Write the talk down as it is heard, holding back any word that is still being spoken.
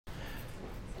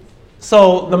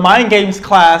So the mind games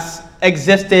class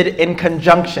existed in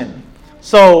conjunction.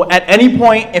 So at any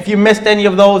point, if you missed any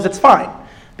of those, it's fine,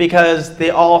 because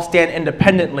they all stand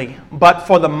independently. But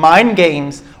for the mind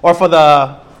games, or for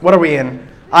the, what are we in?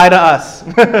 I2US.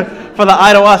 For the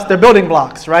I2US, they're building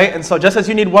blocks, right? And so just as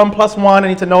you need 1 plus 1, you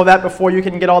need to know that before you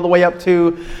can get all the way up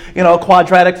to,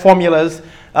 quadratic formulas.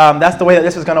 That's the way that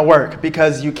this is going to work,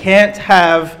 because you can't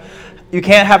have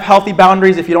healthy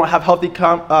boundaries if you don't have healthy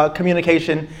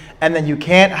communication, and then you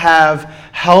can't have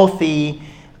healthy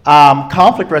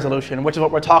conflict resolution, which is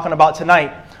what we're talking about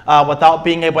tonight, without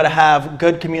being able to have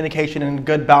good communication and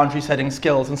good boundary setting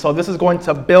skills. And so this is going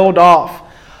to build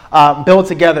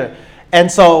together. And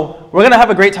so we're going to have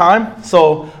a great time.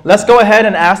 So let's go ahead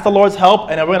and ask the Lord's help,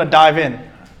 and then we're going to dive in.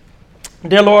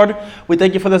 Dear Lord, we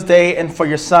thank you for this day and for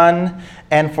your Son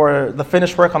and for the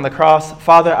finished work on the cross.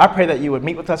 Father, I pray that you would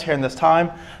meet with us here in this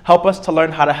time. Help us to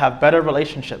learn how to have better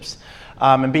relationships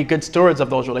and be good stewards of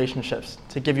those relationships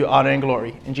to give you honor and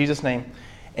glory. In Jesus' name,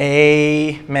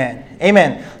 amen.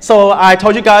 Amen. So I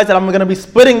told you guys that I'm going to be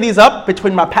splitting these up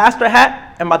between my pastor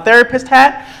hat and my therapist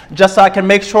hat, just so I can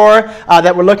make sure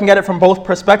that we're looking at it from both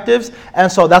perspectives.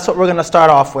 And so that's what we're going to start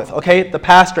off with, okay? The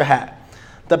pastor hat.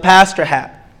 The pastor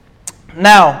hat.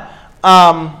 Now,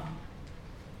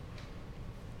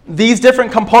 these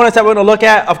different components that we're going to look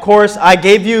at, of course, I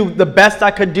gave you the best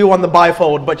I could do on the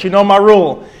bifold, but you know my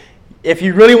rule. If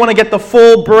you really want to get the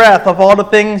full breadth of all the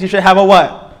things, you should have a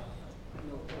what?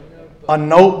 A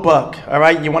notebook, all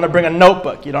right? You want to bring a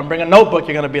notebook. You don't bring a notebook,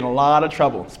 you're going to be in a lot of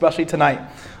trouble, especially tonight.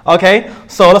 Okay,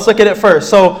 so let's look at it first.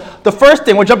 So the first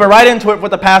thing, we're jumping right into it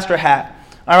with the pastor hat.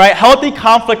 All right, healthy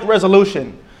conflict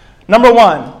resolution. Number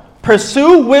 1,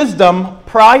 pursue wisdom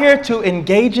prior to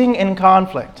engaging in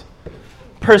conflict.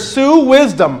 Pursue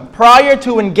wisdom prior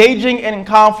to engaging in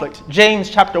conflict. James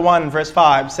chapter 1, verse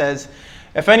 5 says,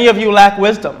 if any of you lack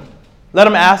wisdom, let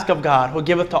him ask of God, who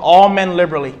giveth to all men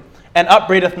liberally, and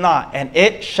upbraideth not, and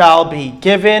it shall be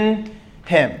given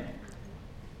him.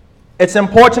 It's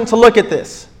important to look at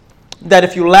this, that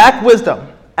if you lack wisdom,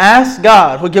 ask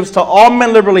God, who gives to all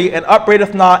men liberally, and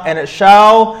upbraideth not, and it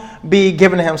shall be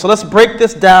given him. So let's break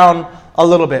this down a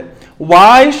little bit.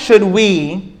 Why should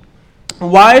we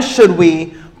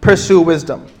pursue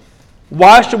wisdom?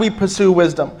 Why should we pursue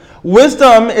wisdom?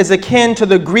 Wisdom is akin to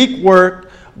the Greek word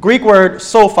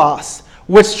sophos,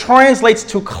 which translates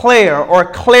to clear or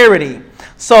clarity.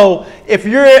 So if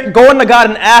you're going to God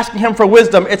and asking him for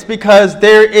wisdom, it's because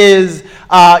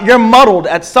you're muddled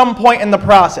at some point in the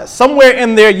process. Somewhere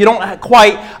in there you don't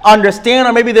quite understand,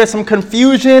 or maybe there's some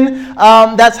confusion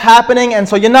that's happening, and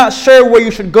so you're not sure where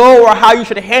you should go or how you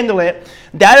should handle it.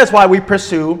 That is why we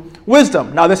pursue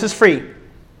wisdom. Now, this is free.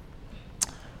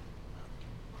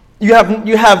 You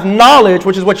have knowledge,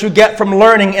 which is what you get from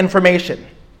learning information,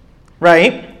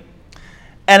 right?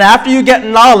 And after you get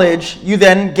knowledge, you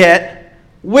then get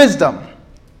wisdom,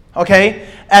 okay?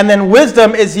 And then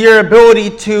wisdom is your ability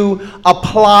to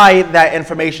apply that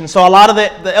information. So a lot of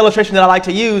the illustration that I like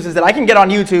to use is that I can get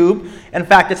on YouTube. In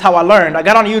fact, it's how I learned. I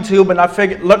got on YouTube and I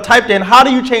typed in, how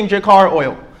do you change your car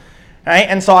oil? Right?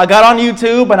 And so I got on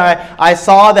YouTube and I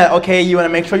saw that, okay, you want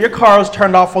to make sure your car is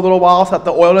turned off for a little while so that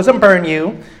the oil doesn't burn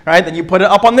you, right? Then you put it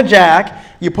up on the jack,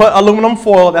 you put aluminum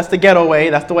foil, that's the ghetto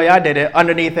way, that's the way I did it,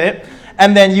 underneath it.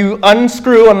 And then you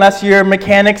unscrew, unless your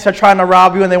mechanics are trying to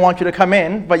rob you and they want you to come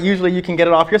in, but usually you can get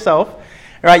it off yourself,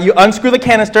 right? You unscrew the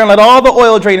canister and let all the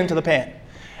oil drain into the pan.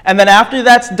 And then after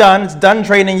that's done, it's done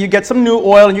draining, you get some new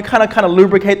oil and you kind of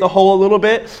lubricate the hole a little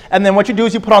bit. And then what you do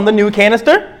is you put on the new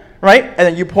canister, right? And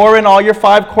then you pour in all your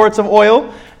 5 quarts of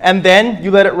oil, and then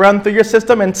you let it run through your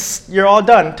system, and you're all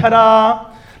done.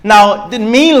 Ta-da! Now, did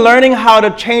me learning how to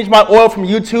change my oil from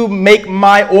YouTube make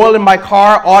my oil in my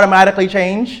car automatically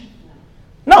change?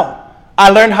 No. I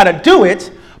learned how to do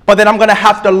it, but then I'm going to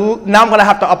have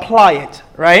to apply it,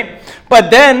 right?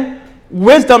 But then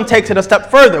wisdom takes it a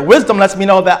step further. Wisdom lets me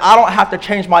know that I don't have to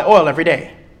change my oil every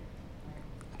day.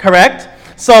 Correct?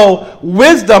 So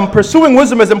pursuing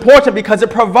wisdom is important because it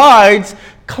provides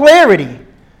clarity.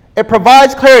 It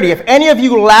provides clarity. If any of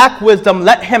you lack wisdom,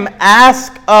 let him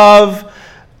ask of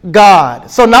God.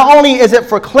 So not only is it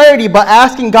for clarity, but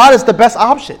asking God is the best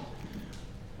option.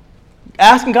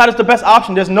 Asking God is the best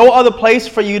option. There's no other place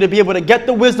for you to be able to get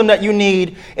the wisdom that you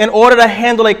need in order to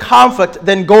handle a conflict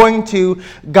than going to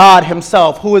God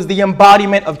himself, who is the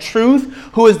embodiment of truth,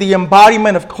 who is the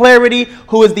embodiment of clarity,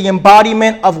 who is the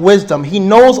embodiment of wisdom. He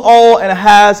knows all and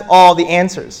has all the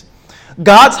answers.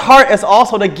 God's heart is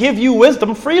also to give you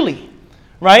wisdom freely,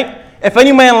 right? If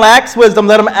any man lacks wisdom,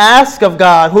 let him ask of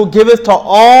God, who giveth to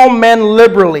all men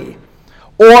liberally.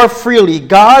 or freely.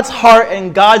 God's heart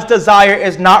and God's desire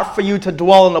is not for you to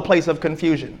dwell in a place of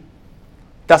confusion.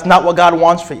 That's not what God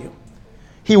wants for you.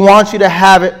 He wants you to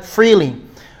have it freely.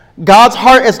 God's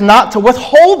heart is not to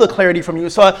withhold the clarity from you.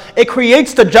 So it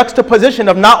creates the juxtaposition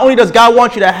of not only does God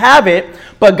want you to have it,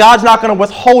 but God's not going to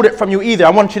withhold it from you either. I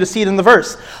want you to see it in the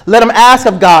verse. Let him ask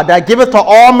of God that giveth to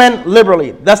all men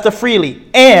liberally. That's the freely.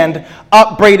 And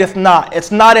upbraideth not.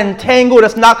 It's not entangled.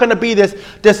 It's not going to be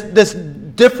this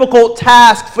difficult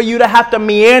task for you to have to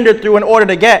meander through in order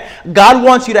to get. God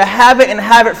wants you to have it and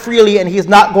have it freely, and he's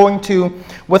not going to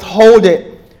withhold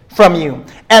it from you.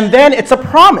 And then it's a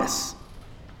promise.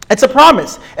 It's a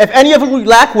promise. If any of you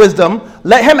lack wisdom,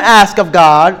 let him ask of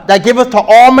God that giveth to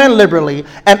all men liberally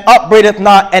and upbraideth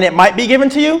not, and it might be given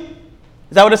to you.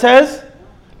 Is that what it says?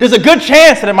 There's a good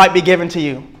chance that it might be given to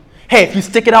you. Hey, if you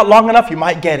stick it out long enough, you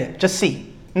might get it. Just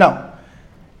see. No.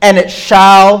 And it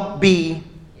shall be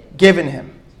given him.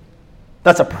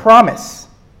 That's a promise.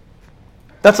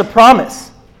 That's a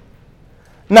promise.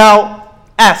 Now,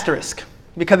 asterisk,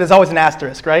 because there's always an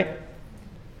asterisk, right?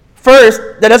 First,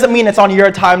 that doesn't mean it's on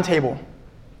your timetable.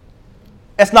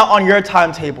 It's not on your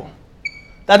timetable.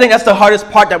 I think that's the hardest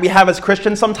part that we have as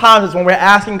Christians sometimes is when we're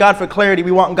asking God for clarity,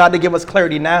 we want God to give us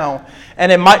clarity now.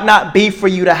 And it might not be for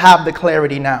you to have the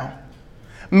clarity now.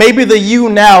 Maybe the you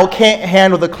now can't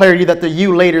handle the clarity that the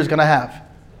you later is going to have.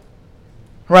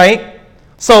 Right?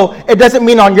 So it doesn't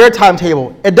mean on your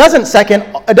timetable. It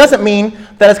doesn't mean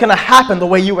that it's going to happen the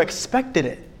way you expected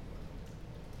it.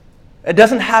 It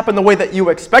doesn't happen the way that you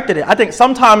expected it. I think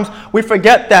sometimes we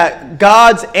forget that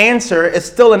God's answer is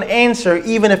still an answer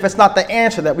even if it's not the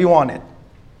answer that we wanted.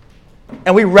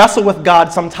 And we wrestle with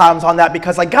God sometimes on that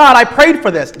because like, God, I prayed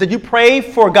for this. Did you pray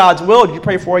for God's will? Did you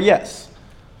pray for a yes?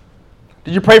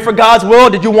 Did you pray for God's will?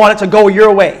 Did you want it to go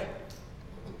your way?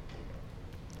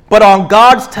 But on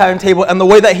God's timetable and the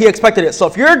way that he expected it. So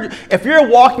if you're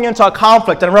walking into a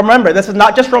conflict, and remember, this is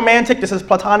not just romantic, this is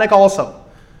platonic also.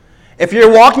 If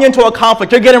you're walking into a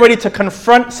conflict, you're getting ready to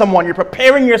confront someone, you're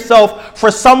preparing yourself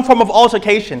for some form of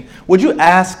altercation, would you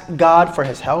ask God for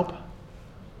his help?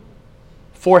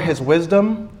 For his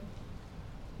wisdom?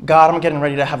 God, I'm getting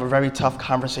ready to have a very tough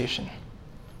conversation.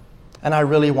 And I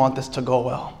really want this to go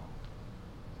well.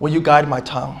 Will you guide my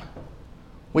tongue?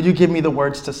 Will you give me the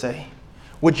words to say?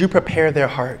 Would you prepare their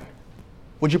heart?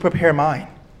 Would you prepare mine?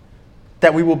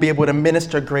 That we will be able to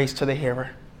minister grace to the hearer.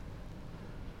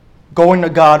 Going to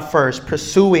God first,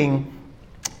 pursuing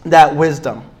that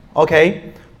wisdom,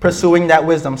 okay? Pursuing that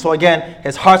wisdom. So again,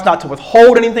 his heart's not to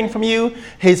withhold anything from you.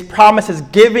 His promise is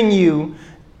giving you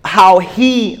how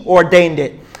he ordained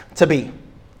it to be,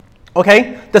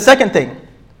 okay? The second thing,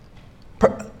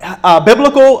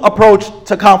 biblical approach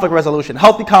to conflict resolution,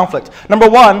 healthy conflict. Number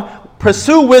one,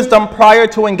 pursue wisdom prior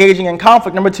to engaging in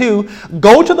conflict. Number two,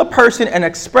 go to the person and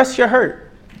express your hurt.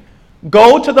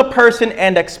 Go to the person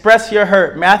and express your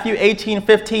hurt. Matthew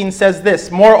 18:15 says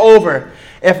this, moreover,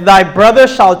 if thy brother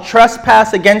shall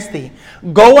trespass against thee,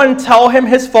 go and tell him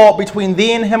his fault between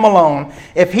thee and him alone.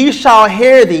 If he shall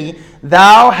hear thee,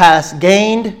 thou hast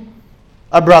gained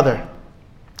a brother.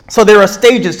 So there are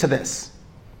stages to this.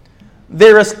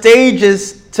 There are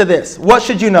stages to this. What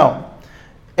should you know?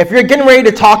 If you're getting ready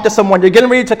to talk to someone, you're getting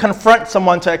ready to confront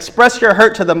someone, to express your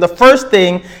hurt to them, the first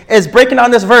thing is breaking down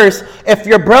this verse. If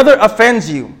your brother offends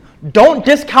you, don't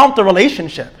discount the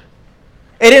relationship.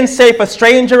 It didn't say if a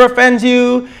stranger offends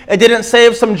you. It didn't say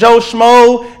if some Joe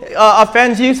Schmo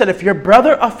offends you. It said if your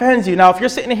brother offends you. Now, if you're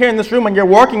sitting here in this room and you're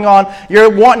wanting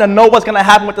to know what's going to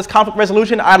happen with this conflict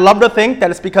resolution, I'd love to think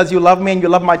that it's because you love me and you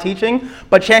love my teaching.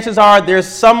 But chances are there's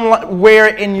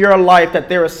somewhere in your life that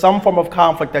there is some form of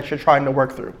conflict that you're trying to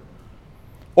work through.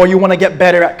 Or you want to get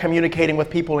better at communicating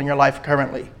with people in your life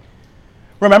currently.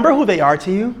 Remember who they are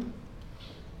to you.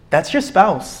 That's your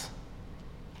spouse.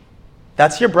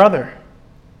 That's your brother.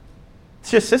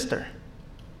 It's your sister.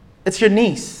 It's your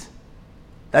niece.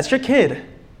 That's your kid.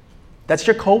 That's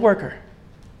your coworker.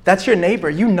 That's your neighbor.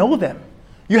 You know them.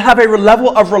 You have a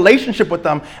level of relationship with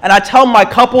them. And I tell my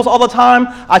couples all the time,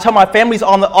 I tell my families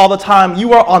all the time,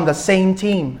 you are on the same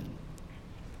team.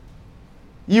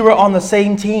 You are on the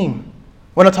same team.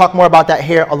 We're going to talk more about that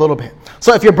here a little bit.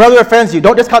 So if your brother offends you,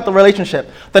 don't discount the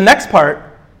relationship. The next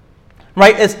part,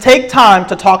 right, is take time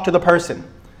to talk to the person.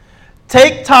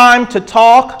 Take time to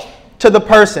talk to the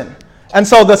person. And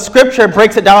so the scripture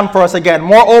breaks it down for us again.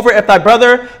 Moreover, if thy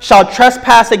brother shall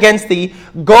trespass against thee,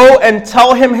 go and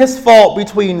tell him his fault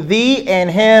between thee and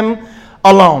him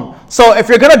alone. So if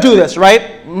you're going to do this,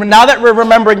 right, now that we're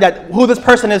remembering that who this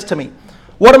person is to me,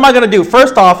 what am I going to do?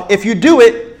 First off, if you do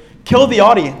it, kill the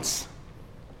audience.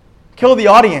 Kill the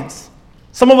audience.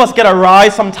 Some of us get a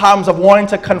rise sometimes of wanting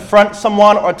to confront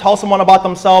someone or tell someone about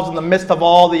themselves in the midst of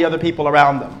all the other people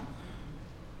around them.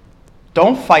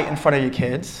 Don't fight in front of your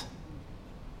kids.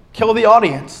 Kill the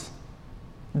audience.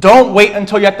 Don't wait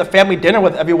until you're at the family dinner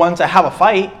with everyone to have a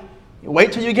fight.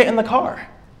 Wait till you get in the car.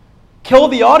 Kill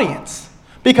the audience.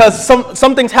 Because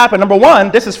some things happen. Number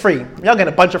one, this is free. Y'all get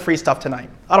a bunch of free stuff tonight.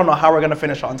 I don't know how we're going to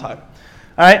finish on time.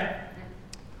 All right?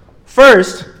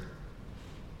 First,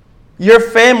 your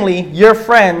family, your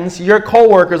friends, your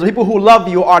coworkers, the people who love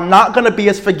you are not going to be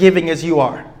as forgiving as you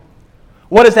are.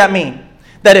 What does that mean?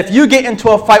 That if you get into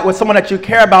a fight with someone that you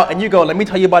care about and you go, let me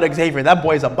tell you about Xavier, that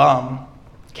boy's a bum.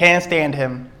 Can't stand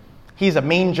him. He's a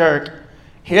mean jerk.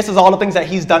 This is all the things that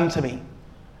he's done to me.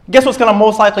 Guess what's going to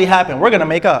most likely happen? We're going to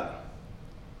make up.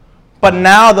 But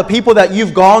now the people that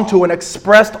you've gone to and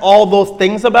expressed all those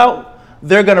things about,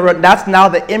 that's now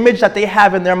the image that they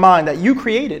have in their mind that you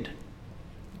created.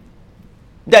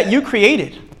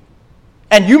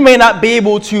 And you may not be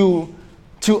able to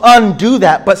undo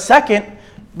that. But second,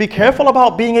 be careful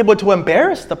about being able to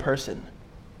embarrass the person.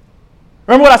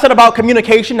 Remember what I said about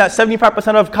communication, that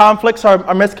 75% of conflicts are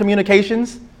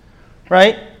miscommunications,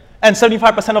 right? And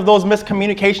 75% of those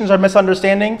miscommunications are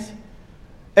misunderstandings.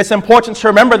 It's important to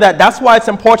remember that. That's why it's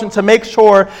important to make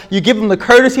sure you give them the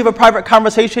courtesy of a private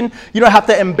conversation. You don't have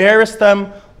to embarrass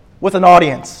them with an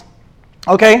audience.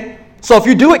 Okay? So if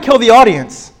you do it, kill the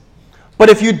audience. But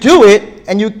if you do it,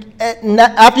 and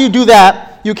after you do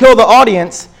that, you kill the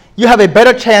audience, you have a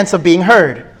better chance of being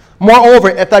heard. Moreover,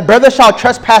 if thy brother shall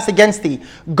trespass against thee,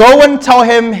 go and tell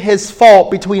him his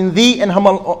fault between thee and him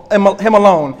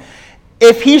alone.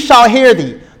 If he shall hear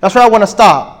thee, that's where I want to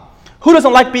stop. Who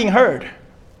doesn't like being heard?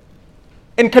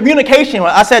 In communication,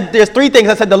 I said there's three things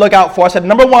I said to look out for. I said,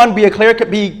 number one, be clear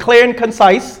and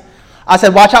concise. I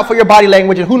said, watch out for your body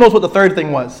language, and who knows what the third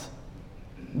thing was?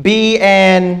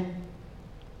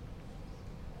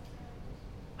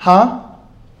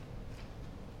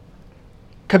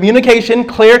 Communication,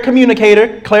 clear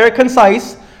communicator, clear,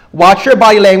 concise. Watch your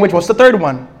body language. What's the third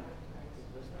one?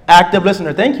 Active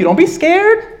listener. Thank you. Don't be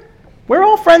scared. We're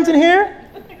all friends in here.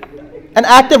 An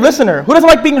active listener. Who doesn't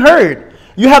like being heard?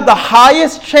 You have the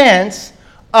highest chance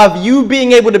of you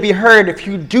being able to be heard if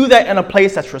you do that in a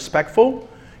place that's respectful.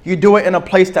 You do it in a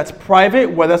place that's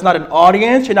private, where there's not an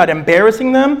audience, you're not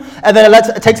embarrassing them, and then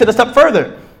it takes it a step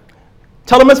further.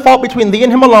 Tell him his fault between thee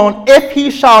and him alone. If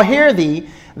he shall hear thee,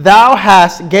 thou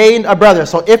hast gained a brother.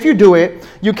 So if you do it,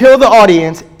 you kill the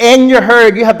audience, and you're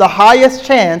heard, you have the highest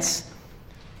chance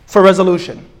for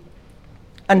resolution.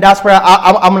 And that's where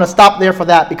I'm going to stop there for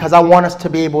that, because I want us to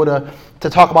be able to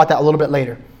talk about that a little bit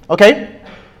later. Okay?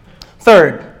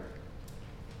 Third,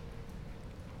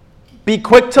 be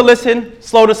quick to listen,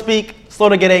 slow to speak, slow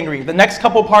to get angry. The next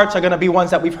couple parts are going to be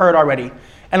ones that we've heard already.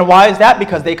 And why is that?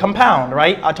 Because they compound,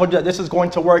 right? I told you that this is going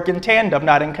to work in tandem,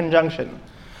 not in conjunction.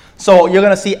 So you're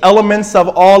going to see elements of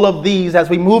all of these as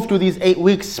we move through these 8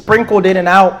 weeks sprinkled in and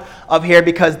out of here,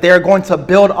 because they're going to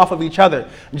build off of each other.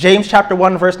 James chapter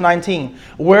 1, verse 19.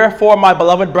 Wherefore, my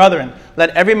beloved brethren,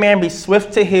 let every man be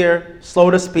swift to hear,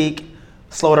 slow to speak,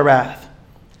 slow to wrath.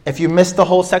 If you missed the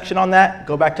whole section on that,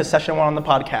 go back to session 1 on the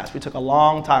podcast. We took a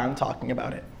long time talking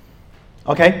about it.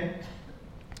 Okay?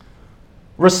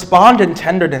 Respond in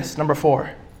tenderness, number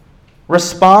 4.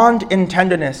 Respond in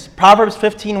tenderness. Proverbs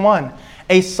 15:1.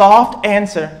 A soft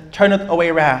answer turneth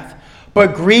away wrath,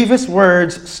 but grievous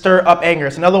words stir up anger.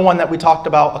 It's another one that we talked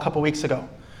about a couple weeks ago,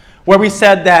 where we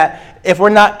said that if we're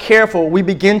not careful, we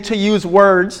begin to use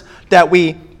words that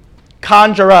we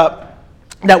conjure up,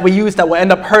 that we use that will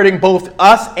end up hurting both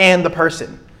us and the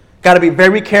person. Got to be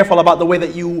very careful about the way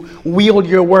that you wield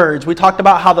your words. We talked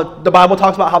about how the Bible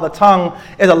talks about how the tongue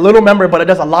is a little member, but it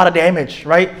does a lot of damage,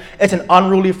 right? It's an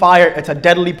unruly fire. It's a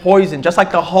deadly poison. Just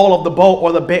like the hull of the boat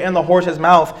or the bit in the horse's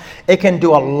mouth, it can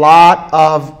do a lot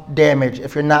of damage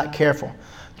if you're not careful.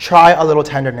 Try a little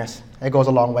tenderness. It goes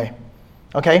a long way.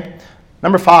 Okay?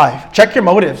 Number 5, check your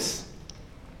motives.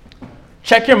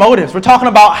 Check your motives. We're talking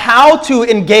about how to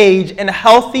engage in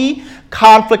healthy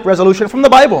conflict resolution from the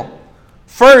Bible.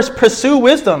 First, pursue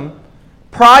wisdom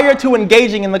prior to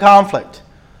engaging in the conflict.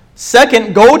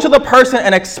 Second, go to the person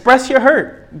and express your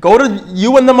hurt. Go to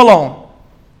you and them alone.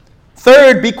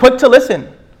 Third, be quick to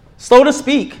listen, slow to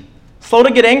speak, slow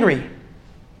to get angry.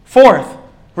 Fourth,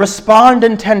 respond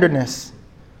in tenderness.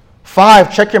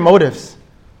 5, check your motives.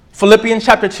 Philippians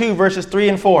chapter 2, verses 3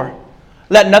 and 4.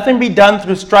 Let nothing be done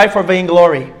through strife or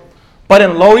vainglory, but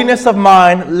in lowliness of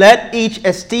mind, let each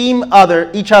esteem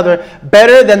each other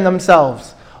better than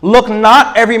themselves. Look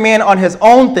not every man on his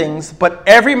own things, but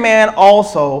every man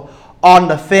also on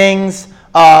the things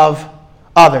of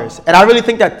others. And I really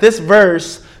think that this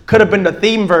verse could have been the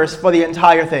theme verse for the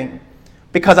entire thing,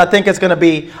 because I think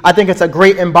it's a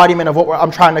great embodiment of what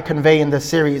I'm trying to convey in this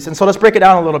series. And so let's break it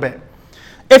down a little bit.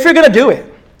 If you're going to do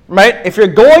it, right? If you're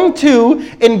going to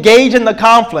engage in the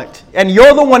conflict and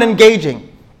you're the one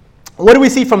engaging, what do we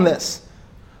see from this?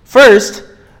 First,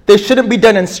 they shouldn't be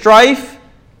done in strife,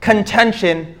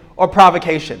 contention, or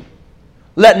provocation.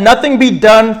 Let nothing be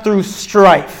done through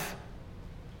strife.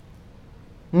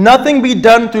 Nothing be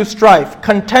done through strife,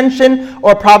 contention,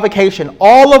 or provocation.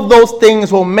 All of those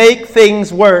things will make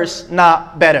things worse,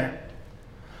 not better.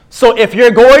 So if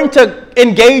you're going to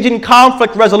engage in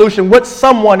conflict resolution with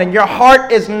someone and your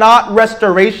heart is not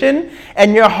restoration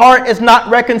and your heart is not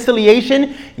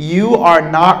reconciliation, you are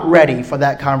not ready for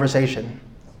that conversation.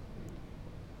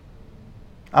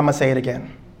 I'm going to say it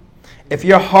again. If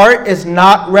your heart is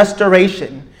not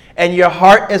restoration and your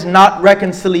heart is not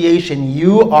reconciliation,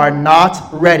 you are not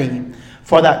ready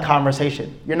for that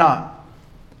conversation. You're not.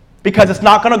 Because it's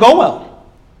not going to go well.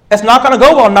 It's not going to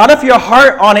go well. Not if your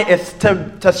heart on it is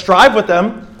to strive with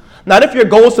them. Not if your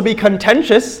goal is to be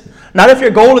contentious. Not if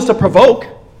your goal is to provoke.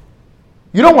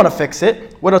 You don't want to fix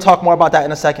it. We're going to talk more about that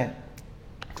in a second.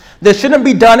 This shouldn't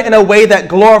be done in a way that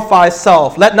glorifies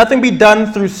self. Let nothing be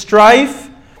done through strife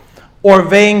or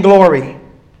vainglory.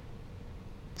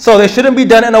 So they shouldn't be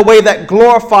done in a way that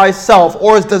glorifies self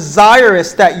or is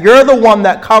desirous that you're the one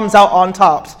that comes out on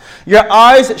top. Your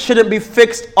eyes shouldn't be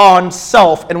fixed on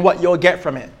self and what you'll get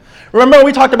from it. Remember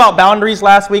we talked about boundaries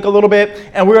last week a little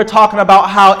bit, and we were talking about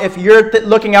how if you're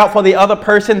looking out for the other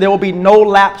person, there will be no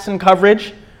lapse in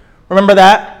coverage. Remember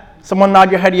that? Someone nod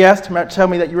your head yes to tell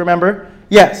me that you remember.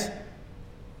 Yes.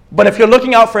 But if you're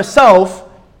looking out for self,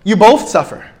 you both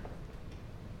suffer.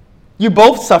 You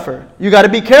both suffer. You got to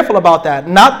be careful about that.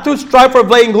 Not through strife or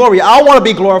vainglory. I want to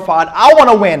be glorified. I want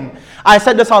to win. I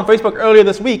said this on Facebook earlier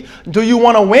this week. Do you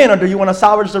want to win or do you want to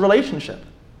salvage the relationship?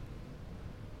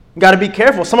 You got to be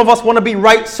careful. Some of us want to be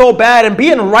right so bad, and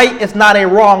being right is not a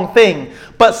wrong thing.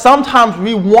 But sometimes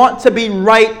we want to be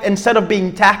right instead of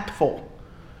being tactful.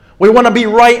 We want to be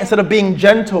right instead of being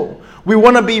gentle. We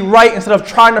want to be right instead of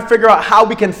trying to figure out how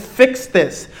we can fix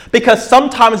this. Because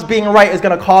sometimes being right is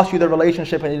going to cost you the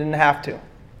relationship and you didn't have to.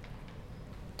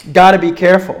 Got to be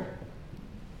careful.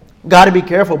 Got to be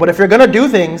careful. But if you're going to do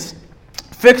things,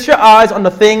 fix your eyes on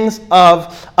the things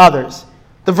of others.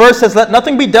 The verse says, let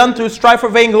nothing be done through strife or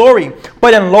vainglory,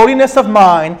 but in lowliness of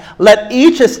mind, let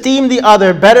each esteem the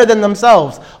other better than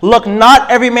themselves. Look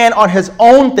not every man on his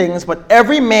own things, but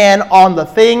every man on the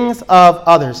things of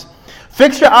others.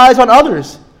 Fix your eyes on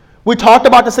others. We talked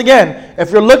about this again.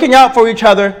 If you're looking out for each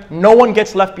other, no one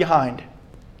gets left behind.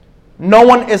 No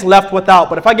one is left without.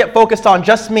 But if I get focused on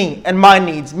just me and my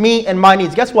needs,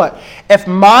 guess what? If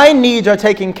my needs are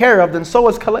taken care of, then so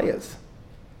is Kalea's.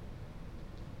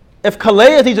 If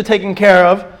Kalea's needs are taken care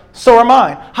of, so are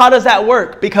mine. How does that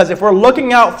work? Because if we're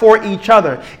looking out for each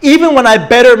other, even when I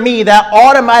better me, that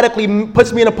automatically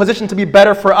puts me in a position to be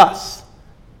better for us.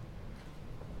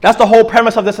 That's the whole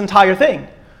premise of this entire thing.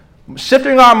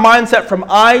 Shifting our mindset from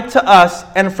I to us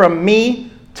and from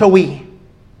me to we.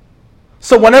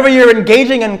 So whenever you're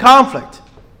engaging in conflict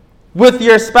with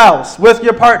your spouse, with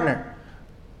your partner,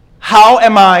 how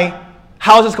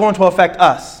is this going to affect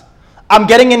us? I'm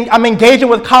engaging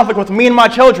with conflict with me and my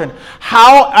children.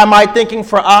 How am I thinking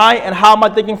for I and how am I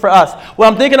thinking for us? Well,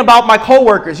 I'm thinking about my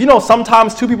coworkers. You know,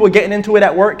 sometimes two people getting into it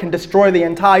at work can destroy the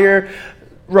entire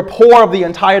rapport of the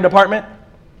entire department.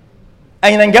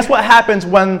 And then guess what happens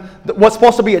when what's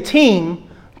supposed to be a team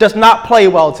does not play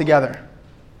well together?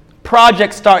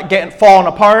 Projects start falling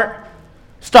apart,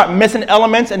 start missing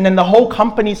elements, and then the whole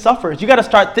company suffers. You got to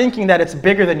start thinking that it's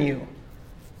bigger than you.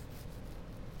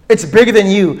 It's bigger than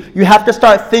you. You have to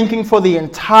start thinking for the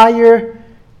entire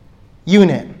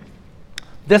unit.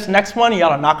 This next one,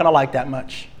 y'all are not going to like that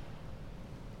much.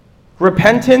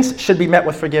 Repentance should be met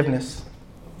with forgiveness.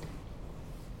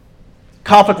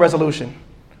 Conflict resolution.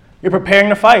 You're preparing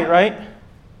to fight, right?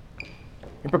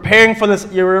 You're preparing for this.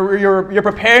 You're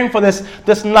preparing for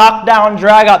this knockdown,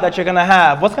 drag out that you're going to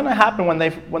have. What's going to happen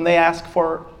when they ask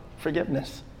for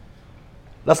forgiveness?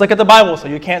 Let's look at the Bible, so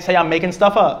you can't say I'm making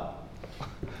stuff up.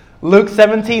 Luke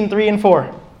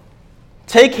 17:3-4.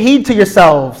 Take heed to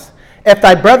yourselves. If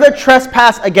thy brother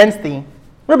trespass against thee,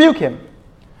 rebuke him.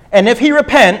 And if he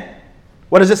repent,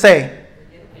 what does it say?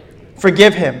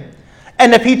 Forgive him.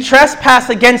 And if he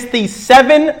trespass against thee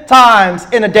 7 times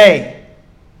in a day,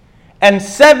 and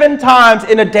 7 times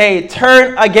in a day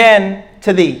turn again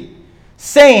to thee,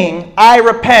 saying, I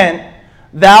repent,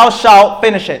 thou shalt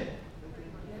finish it.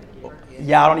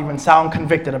 Yeah, I don't even sound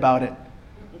convicted about it.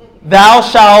 Thou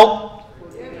shalt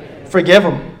forgive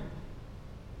him.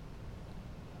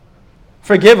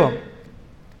 Forgive them.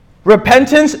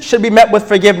 Repentance should be met with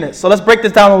forgiveness. So let's break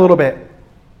this down a little bit.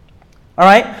 All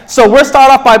right? So we're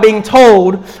start off by being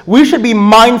told we should be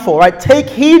mindful, right? Take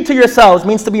heed to yourselves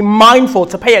means to be mindful,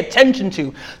 to pay attention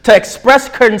to express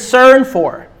concern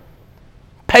for.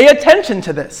 Pay attention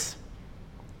to this.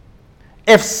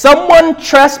 If someone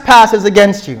trespasses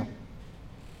against you,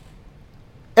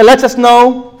 it lets us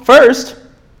know first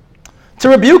to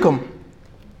rebuke them.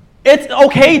 It's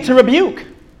okay to rebuke,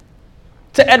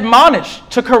 to admonish,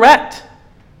 to correct.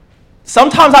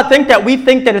 Sometimes I think that we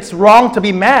think that it's wrong to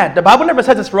be mad. The Bible never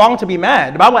says it's wrong to be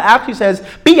mad. The Bible actually says,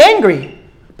 be angry,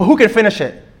 but who can finish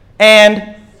it?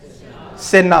 And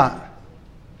sin not.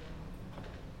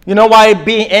 You know why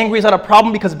being angry is not a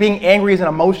problem? Because being angry is an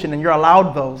emotion and you're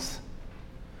allowed those.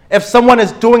 If someone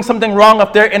is doing something wrong,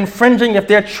 if they're infringing, if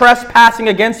they're trespassing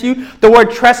against you, the word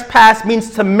trespass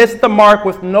means to miss the mark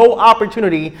with no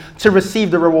opportunity to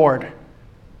receive the reward.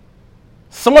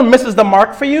 Someone misses the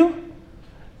mark for you,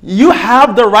 you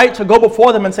have the right to go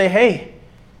before them and say, hey,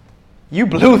 you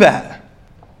blew that.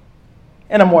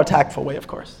 In a more tactful way, of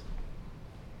course.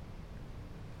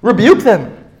 Rebuke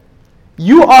them.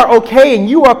 You are okay and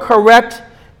you are correct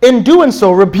in doing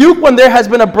so. Rebuke when there has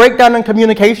been a breakdown in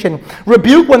communication.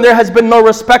 Rebuke when there has been no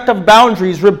respect of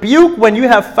boundaries. Rebuke when you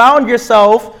have found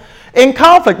yourself in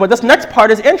conflict. But this next part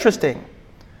is interesting.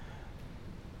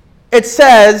 It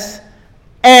says,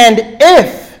 and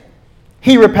if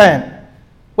he repent.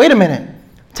 Wait a minute.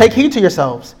 Take heed to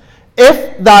yourselves.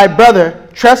 If thy brother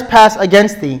trespass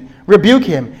against thee, rebuke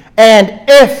him. And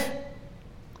if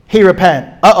he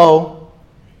repent.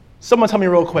 Someone tell me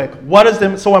real quick, what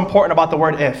is so important about the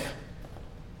word if?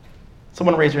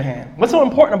 Someone raise your hand. What's so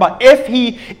important about if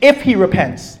he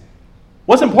repents?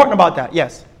 What's important about that?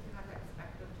 Yes. You have to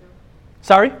expect them to.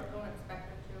 Sorry? Don't expect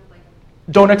them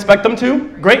to. Don't expect them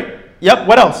to? Great. Yep.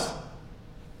 What else?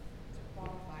 It's a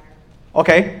qualifier.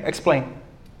 Okay. Explain.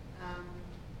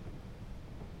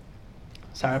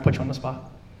 Sorry, I put you on the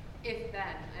spot. If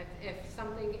then, if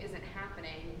something isn't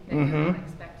happening, then you're not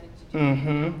expected to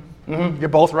do it. You're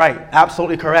both right.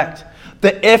 Absolutely correct.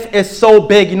 The if is so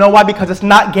big. You know why? Because it's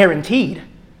not guaranteed.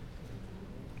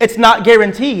 It's not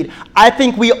guaranteed. I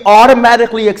think we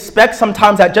automatically expect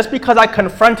sometimes that just because I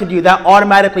confronted you, that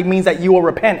automatically means that you will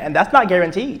repent. And that's not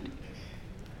guaranteed.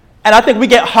 And I think we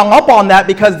get hung up on that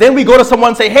because then we go to someone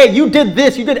and say, hey, you did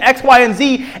this, you did X, Y, and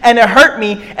Z, and it hurt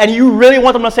me, and you really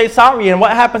want them to say sorry. And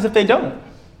what happens if they don't?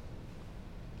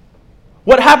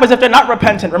 What happens if they're not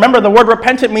repentant? Remember, the word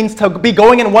repentant means to be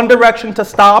going in one direction, to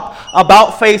stop,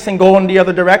 about face, and go in the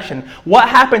other direction. What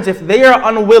happens if they are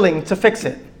unwilling to fix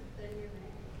it?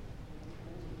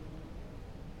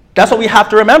 That's what we have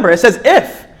to remember. It says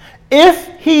if. If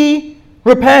he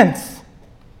repents,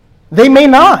 they may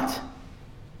not.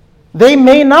 They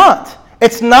may not.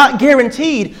 It's not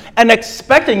guaranteed, and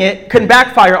expecting it can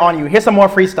backfire on you. Here's some more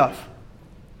free stuff.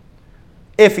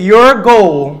 If your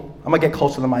goal, I'm going to get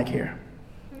close to the mic here.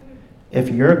 If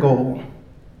your goal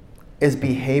is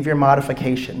behavior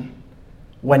modification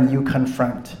when you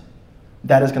confront,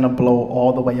 that is going to blow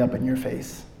all the way up in your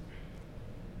face.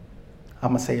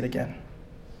 I'm going to say it again.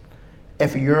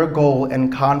 If your goal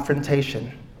in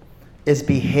confrontation is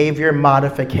behavior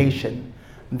modification,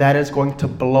 that is going to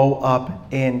blow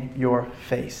up in your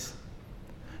face.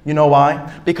 You know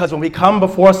why? Because when we come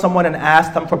before someone and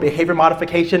ask them for behavior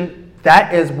modification,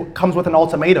 comes with an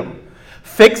ultimatum.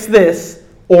 Fix this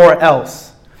or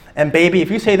else. And baby, if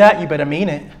you say that, you better mean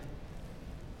it.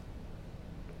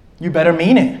 You better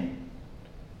mean it.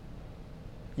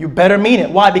 You better mean it.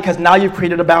 Why? Because now you've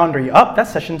created a boundary.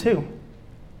 That's session 2.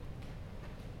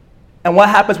 And what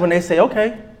happens when they say,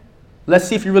 okay, let's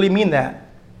see if you really mean that.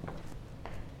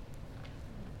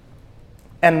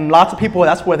 And lots of people,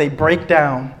 that's where they break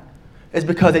down, is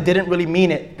because they didn't really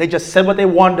mean it. They just said what they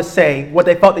wanted to say, what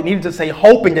they thought they needed to say,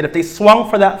 hoping that if they swung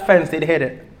for that fence, they'd hit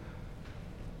it.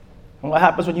 And what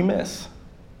happens when you miss?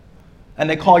 And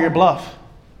they call your bluff.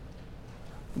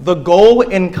 The goal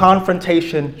in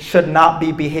confrontation should not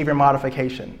be behavior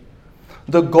modification.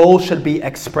 The goal should be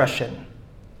expression.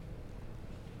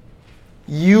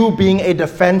 You being a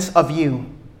defense of you.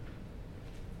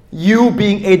 You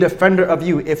being a defender of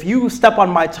you. If you step on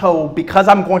my toe, because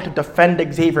I'm going to defend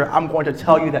Xavier, I'm going to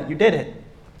tell you that you did it.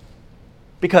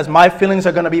 Because my feelings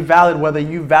are going to be valid whether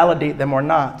you validate them or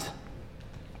not.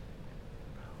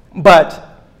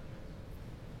 But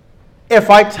if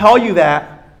I tell you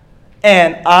that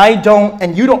and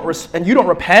you don't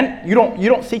repent, you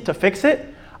don't seek to fix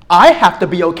it, I have to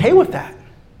be okay with that.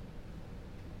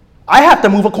 I have to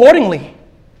move accordingly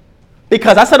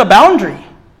because I set a boundary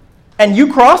and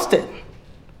you crossed it.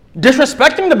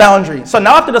 disrespecting the boundary. So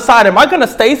now I have to decide, am I going to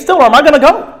stay still or am I going to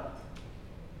go?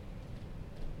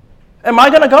 Am I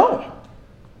going to go?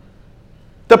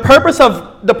 The purpose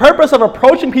of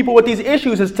approaching people with these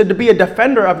issues is to be a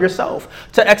defender of yourself,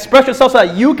 to express yourself so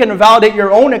that you can validate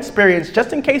your own experience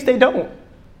just in case they don't.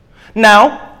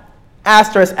 Now,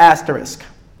 asterisk.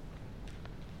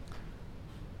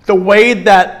 The way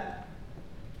that,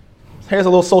 here's a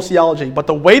little sociology, but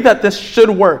the way that this should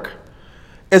work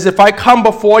is if I come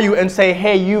before you and say,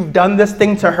 hey, you've done this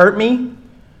thing to hurt me,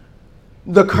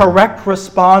 the correct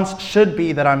response should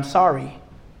be that I'm sorry.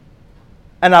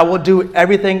 And I will do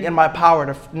everything in my power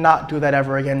to not do that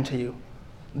ever again to you.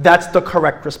 That's the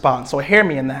correct response. So hear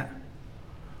me in that.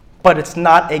 But it's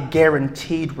not a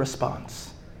guaranteed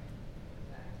response.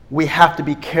 We have to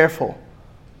be careful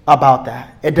about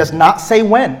that. It does not say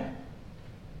when.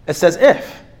 It says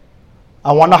if.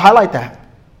 I want to highlight that.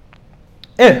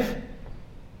 If.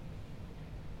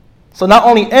 So not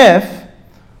only if,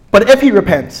 but if he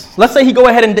repents. Let's say he go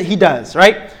ahead and he does,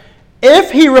 right?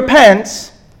 If he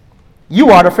repents, you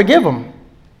are to forgive him.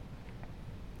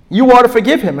 You are to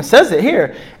forgive him. It says it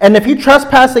here. And if he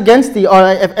trespass against thee,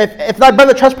 or if thy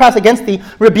brother trespass against thee,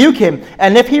 rebuke him.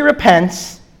 And if he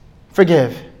repents,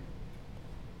 forgive.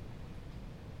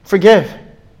 Forgive.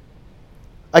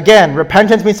 Again,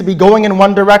 repentance means to be going in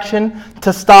one direction,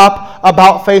 to stop,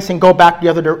 about face, and go back the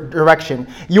other direction.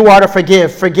 You are to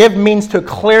forgive. Forgive means to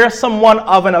clear someone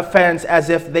of an offense as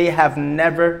if they have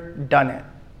never done it.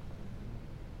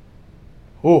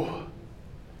 Ooh.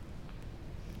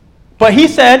 But he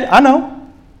said, I know.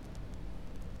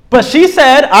 But she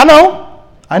said, I know.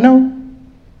 I know.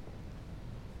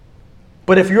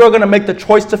 But if you are going to make the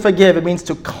choice to forgive, it means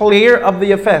to clear of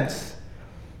the offense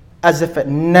as if it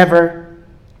never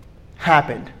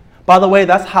happened. By the way,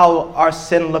 that's how our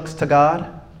sin looks to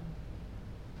God.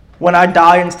 When I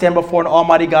die and stand before an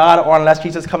almighty God, or unless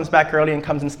Jesus comes back early and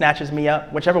comes and snatches me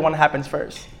up, whichever one happens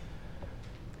first.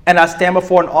 And I stand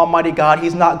before an almighty God,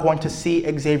 he's not going to see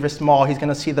Xavier Small. He's going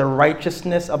to see the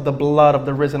righteousness of the blood of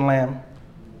the risen Lamb.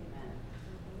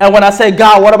 And when I say,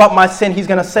 God, what about my sin? He's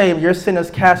going to say, your sin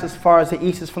is cast as far as the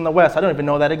east is from the west. I don't even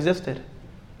know that existed.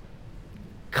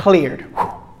 Cleared.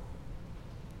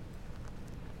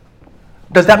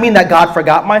 Does that mean that God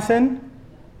forgot my sin?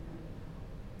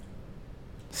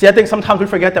 See, I think sometimes we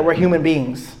forget that we're human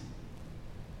beings.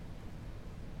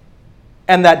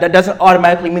 And that doesn't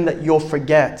automatically mean that you'll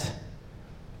forget,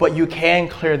 but you can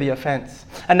clear the offense.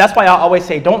 And that's why I always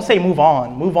say, don't say move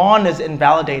on. Move on is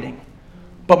invalidating.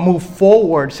 But move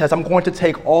forward says, I'm going to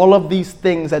take all of these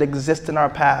things that exist in our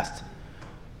past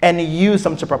and use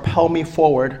them to propel me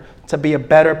forward to be a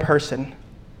better person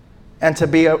and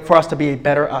for us to be a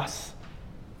better us.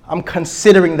 I'm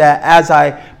considering that as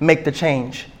I make the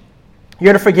change.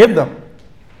 You're to forgive them.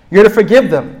 You're to forgive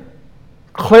them.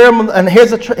 Clear them, and here's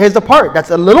the part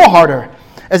that's a little harder.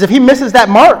 As if he misses that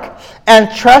mark and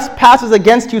trespasses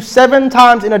against you 7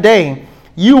 times in a day,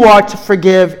 you are to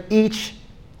forgive each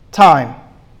time.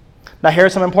 Now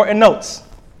here's some important notes.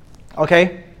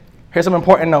 Okay? Here's some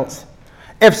important notes.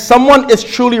 If someone is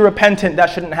truly repentant, that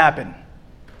shouldn't happen.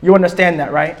 You understand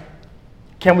that, right?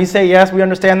 Can we say yes, we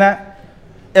understand that?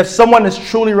 If someone is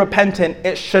truly repentant,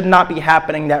 it should not be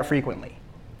happening that frequently.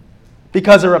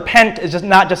 Because a repent is just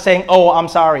not just saying, oh, I'm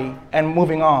sorry, and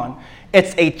moving on.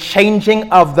 It's a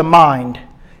changing of the mind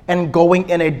and going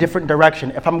in a different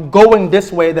direction. If I'm going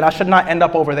this way, then I should not end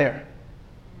up over there.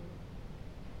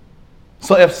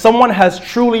 So if someone has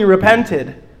truly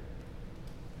repented,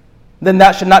 then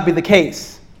that should not be the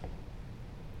case.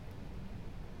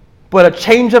 But a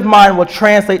change of mind will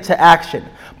translate to action.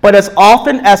 But as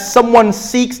often as someone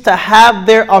seeks to have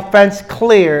their offense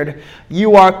cleared,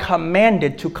 you are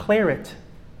commanded to clear it.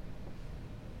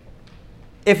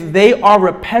 If they are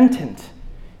repentant,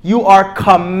 you are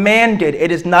commanded.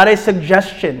 It is not a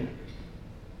suggestion.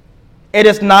 It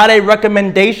is not a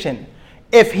recommendation.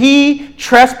 If he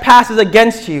trespasses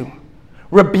against you,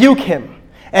 rebuke him.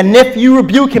 And if you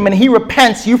rebuke him and he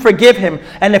repents, you forgive him.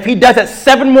 And if he does it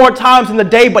 7 more times in the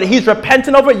day, but he's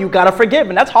repentant over it, you got to forgive.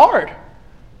 And that's hard.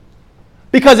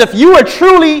 Because if you are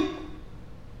truly,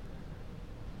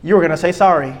 you were going to say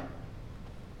sorry.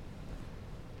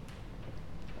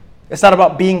 It's not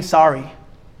about being sorry.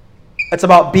 It's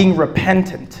about being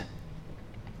repentant.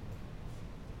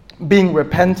 Being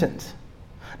repentant.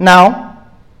 Now,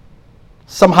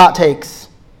 some hot takes.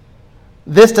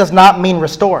 This does not mean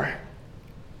restore.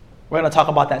 We're going to talk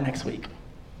about that next week.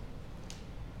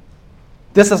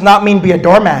 This does not mean be a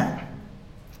doormat.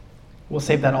 We'll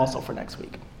save that also for next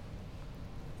week.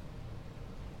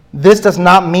 This does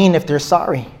not mean if they're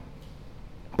sorry.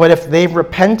 But if they've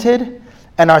repented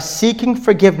and are seeking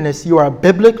forgiveness, you are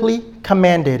biblically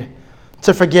commanded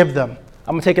to forgive them.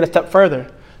 I'm going to take it a step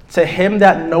further. To him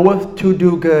that knoweth to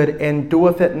do good and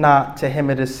doeth it not, to him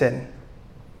it is sin.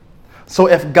 So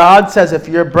if God says, if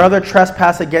your brother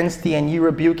trespass against thee and you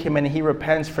rebuke him and he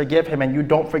repents, forgive him, and you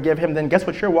don't forgive him, then guess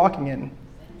what you're walking in?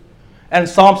 And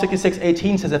Psalm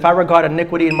 66:18 says, if I regard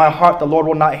iniquity in my heart, the Lord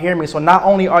will not hear me. So not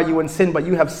only are you in sin, but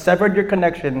you have severed your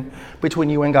connection between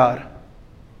you and God.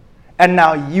 And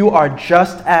now you are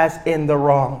just as in the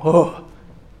wrong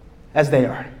as they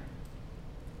are.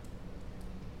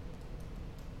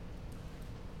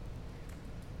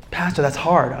 Pastor, that's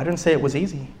hard. I didn't say it was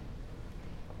easy,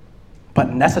 but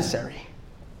necessary.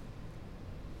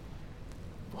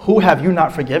 Who have you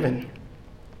not forgiven?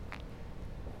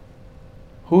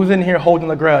 Who's in here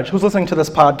holding a grudge? Who's listening to this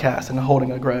podcast and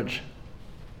holding a grudge?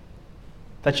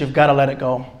 That you've got to let it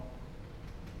go.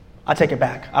 I take it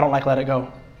back. I don't like let it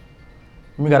go.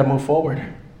 We got to move forward.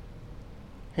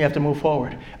 You have to move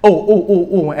forward.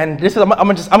 And this is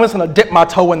I'm just going to dip my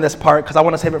toe in this part because I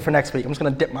want to save it for next week. I'm just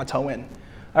going to dip my toe in.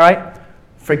 All right?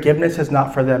 Forgiveness is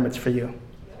not for them, it's for you.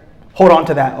 Hold on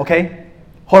to that, okay?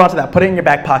 Hold on to that. Put it in your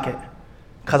back pocket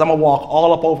because I'm going to walk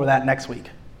all up over that next week.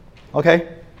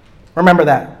 Okay? Remember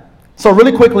that. So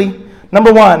really quickly,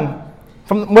 number one,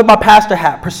 with my pastor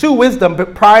hat, pursue wisdom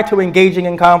but prior to engaging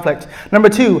in conflict. Number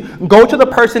two, go to the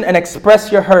person and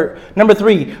express your hurt. Number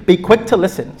three, be quick to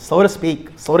listen, slow to speak,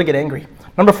 slow to get angry.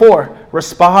 Number four,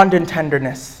 respond in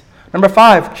tenderness. Number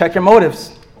five, check your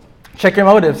motives. Check your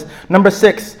motives. Number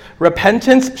six,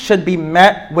 repentance should be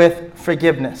met with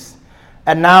forgiveness.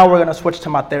 And now we're going to switch to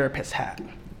my therapist hat.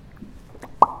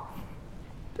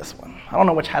 This one. I don't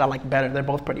know which hat I like better. They're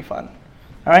both pretty fun.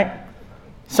 All right?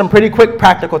 Some pretty quick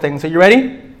practical things. Are you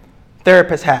ready?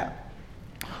 Therapist hat.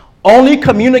 Only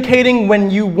communicating when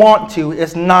you want to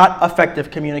is not effective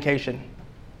communication.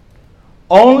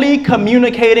 Only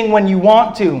communicating when you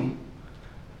want to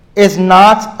is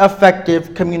not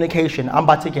effective communication. I'm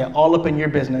about to get all up in your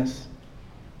business.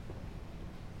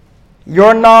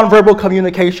 Your nonverbal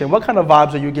communication, what kind of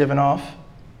vibes are you giving off?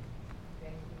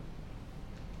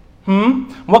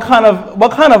 What kind of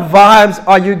vibes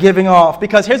are you giving off?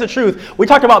 Because here's the truth. We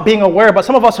talked about being aware, but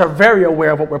some of us are very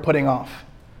aware of what we're putting off.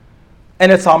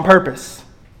 And it's on purpose.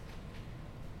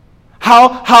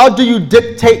 How do you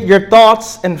dictate your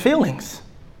thoughts and feelings?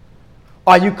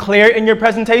 Are you clear in your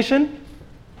presentation?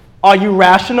 Are you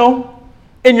rational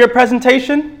in your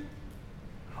presentation?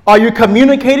 Are you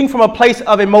communicating from a place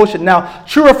of emotion? Now,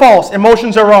 true or false,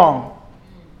 emotions are wrong.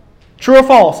 True or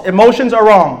false, emotions are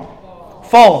wrong.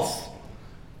 False.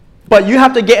 But you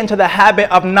have to get into the habit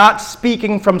of not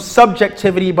speaking from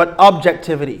subjectivity but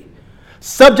objectivity.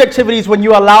 Subjectivity is when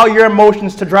you allow your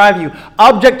emotions to drive you.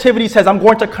 Objectivity says, I'm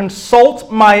going to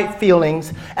consult my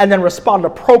feelings and then respond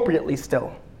appropriately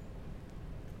still.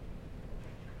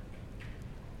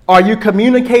 Are you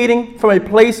communicating from a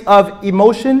place of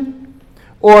emotion?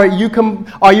 Or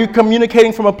are you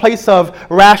communicating from a place of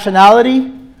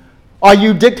rationality? Are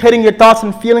you dictating your thoughts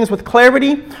and feelings with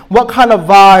clarity? What kind of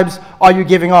vibes are you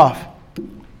giving off?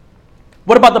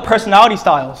 What about the personality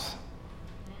styles?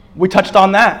 We touched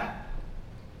on that.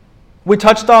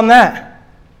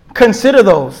 Consider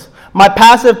those. My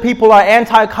passive people are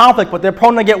anti-conflict, but they're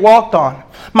prone to get walked on.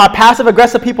 My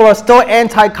passive-aggressive people are still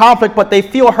anti-conflict, but they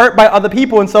feel hurt by other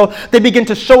people, and so they begin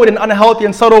to show it in unhealthy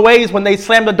and subtle ways when they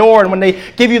slam the door and when they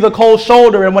give you the cold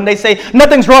shoulder and when they say,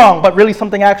 nothing's wrong, but really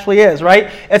something actually is, right?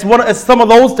 It's some of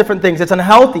those different things. It's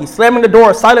unhealthy. Slamming the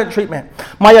door, silent treatment.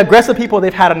 My aggressive people,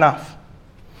 they've had enough.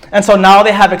 And so now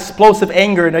they have explosive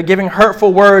anger, and they're giving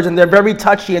hurtful words, and they're very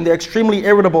touchy, and they're extremely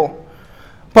irritable.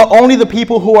 But only the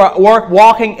people who are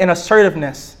walking in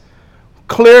assertiveness,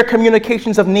 clear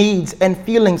communications of needs and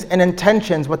feelings and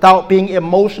intentions without being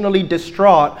emotionally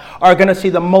distraught are going to see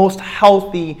the most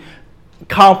healthy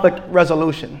conflict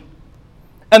resolution.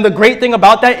 And the great thing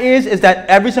about that is that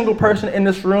every single person in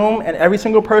this room and every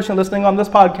single person listening on this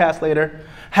podcast later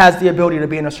has the ability to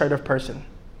be an assertive person.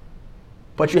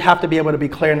 But you have to be able to be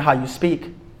clear in how you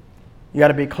speak. You got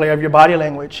to be clear of your body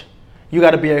language. You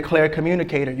got to be a clear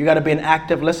communicator. You got to be an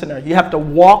active listener. You have to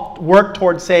work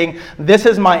towards saying, this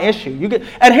is my issue.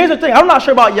 And here's the thing. I'm not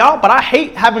sure about y'all, but I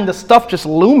hate having the stuff just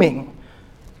looming.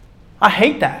 I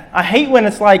hate that. I hate when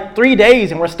it's like 3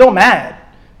 days and we're still mad.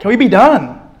 Can we be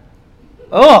done?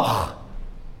 Ugh.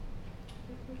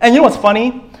 And you know what's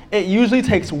funny? It usually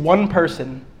takes one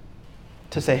person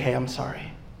to say, hey, I'm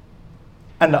sorry.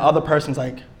 And the other person's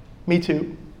like, me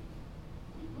too.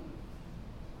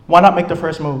 Why not make the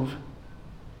first move?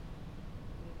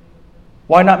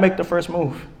 Why not make the first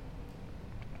move?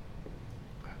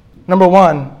 Number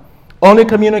one, Only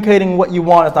communicating what you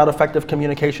want is not effective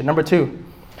communication. Number 2,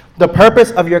 the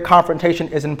purpose of your confrontation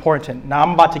is important. Now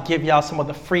I'm about to give y'all some of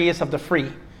the freest of the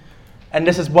free. And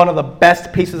this is one of the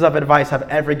best pieces of advice I've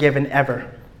ever given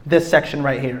ever. This section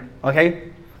right here,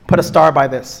 okay? Put a star by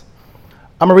this.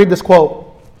 I'm gonna read this quote.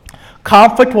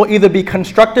 Conflict will either be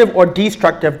constructive or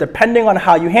destructive depending on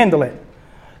how you handle it.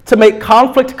 To make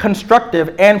conflict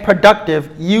constructive and productive,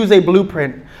 use a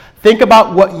blueprint. Think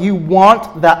about what you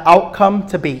want the outcome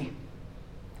to be.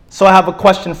 So I have a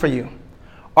question for you.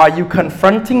 Are you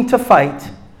confronting to fight,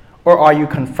 or are you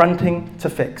confronting to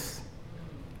fix?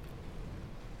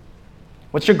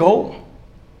 What's your goal?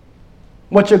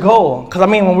 What's your goal? Because, I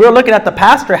mean, when we were looking at the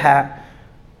pastor hat,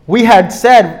 we had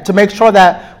said to make sure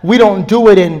that we don't do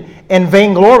it in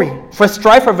vainglory, for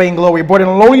strife or vainglory, but in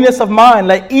lowliness of mind,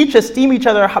 let each esteem each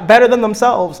other better than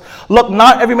themselves. Look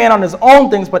not every man on his own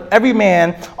things, but every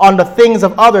man on the things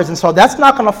of others. And so that's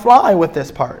not going to fly with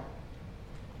this part.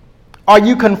 Are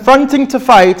you confronting to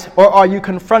fight, or are you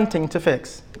confronting to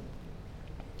fix?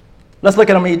 Let's look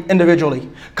at them individually.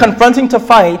 Confronting to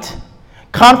fight,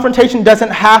 confrontation doesn't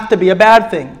have to be a bad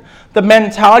thing. The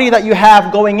mentality that you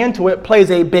have going into it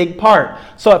plays a big part.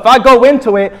 So if I go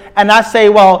into it and I say,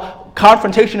 well,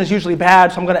 confrontation is usually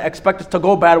bad, so I'm going to expect it to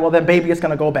go bad, well, then baby, it's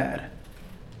going to go bad.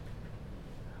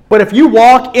 But if you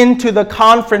walk into the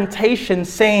confrontation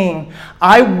saying,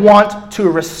 I want to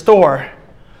restore,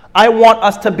 I want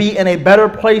us to be in a better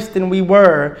place than we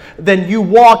were, then you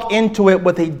walk into it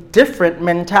with a different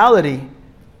mentality.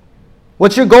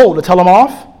 What's your goal? To tell them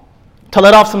off? To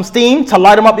let off some steam? To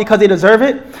light them up because they deserve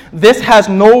it? This has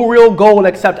no real goal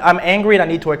except I'm angry and I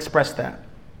need to express that.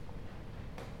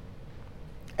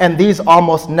 And these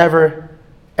almost never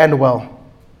end well.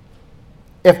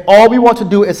 If all we want to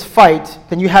do is fight,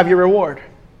 then you have your reward.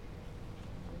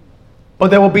 But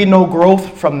there will be no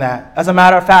growth from that. As a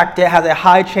matter of fact, it has a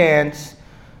high chance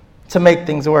to make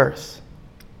things worse.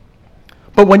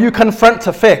 But when you confront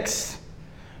to fix,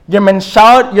 your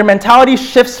mentality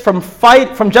shifts from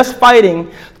just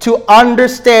fighting to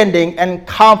understanding and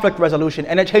conflict resolution.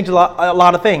 And it changes a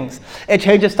lot of things. It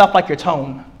changes stuff like your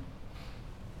tone.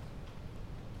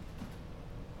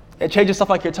 It changes stuff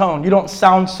like your tone. You don't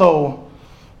sound so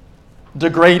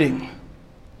degrading.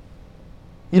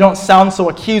 You don't sound so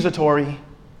accusatory.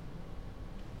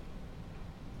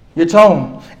 Your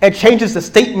tone. It changes the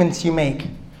statements you make.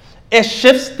 It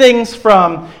shifts things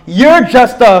from you're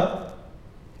just a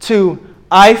to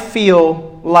I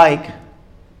feel like.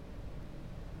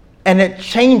 And it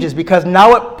changes because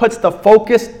now it puts the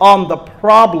focus on the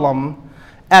problem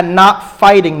and not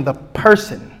fighting the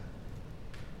person.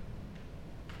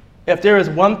 If there is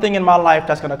one thing in my life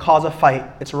that's going to cause a fight,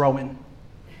 it's rowing.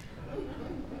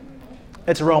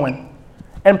 It's rowing.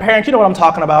 And parents, you know what I'm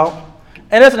talking about.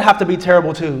 It doesn't have to be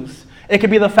terrible twos. It could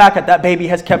be the fact that that baby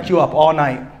has kept you up all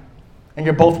night and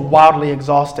you're both wildly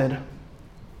exhausted.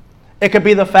 It could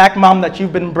be the fact, Mom, that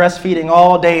you've been breastfeeding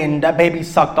all day and that baby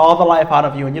sucked all the life out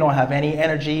of you and you don't have any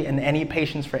energy and any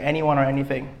patience for anyone or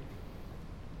anything.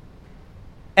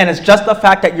 And it's just the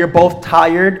fact that you're both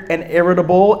tired and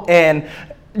irritable and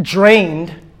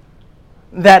drained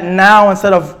that now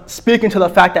instead of speaking to the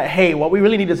fact that, hey, what we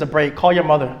really need is a break, call your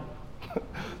mother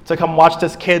to come watch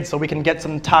this kid so we can get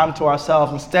some time to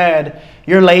ourselves. Instead,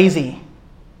 you're lazy.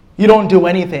 You don't do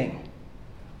anything.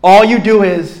 All you do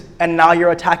is, and now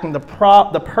you're attacking the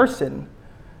person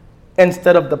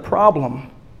instead of the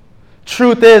problem.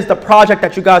 Truth is, the project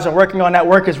that you guys are working on at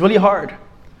work is really hard.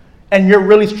 And you're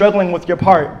really struggling with your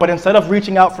part. But instead of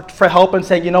reaching out for help and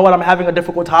saying, you know what, I'm having a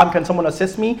difficult time, can someone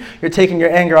assist me? You're taking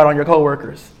your anger out on your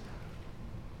coworkers.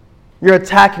 You're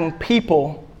attacking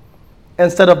people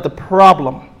instead of the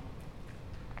problem.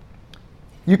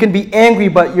 You can be angry,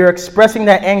 but you're expressing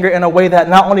that anger in a way that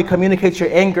not only communicates your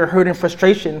anger, hurt, and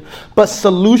frustration, but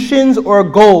solutions or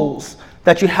goals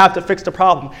that you have to fix the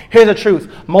problem. Here's the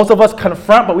truth. Most of us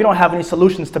confront, but we don't have any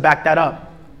solutions to back that up.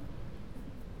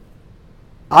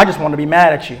 I just want to be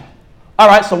mad at you. All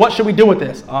right, so what should we do with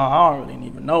this? I don't really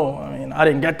even know. I mean, I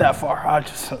didn't get that far. I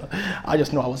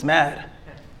just know I was mad.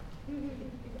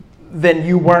 Then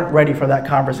you weren't ready for that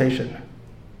conversation.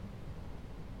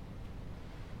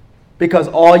 Because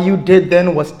all you did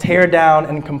then was tear down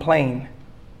and complain.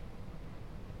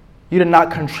 You did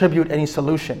not contribute any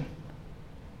solution.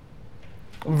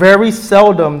 Very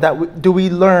seldom do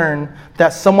we learn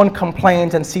that someone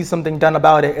complains and sees something done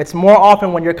about it. It's more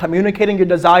often when you're communicating your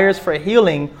desires for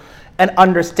healing and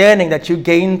understanding that you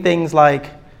gain things like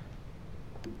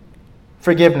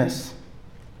forgiveness,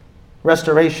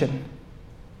 restoration.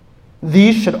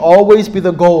 These should always be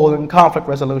the goal in conflict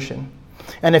resolution.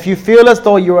 And if you feel as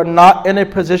though you are not in a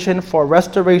position for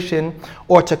restoration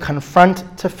or to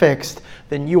confront to fix,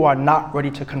 then you are not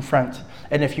ready to confront.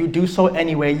 And if you do so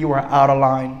anyway, you are out of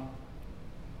line.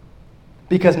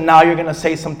 Because now you're going to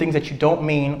say some things that you don't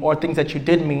mean or things that you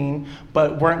did mean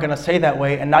but weren't going to say that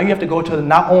way. And now you have to go to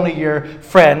not only your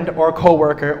friend or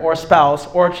coworker or spouse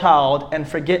or child and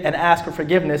ask for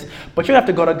forgiveness, but you have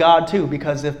to go to God too.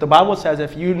 Because if the Bible says,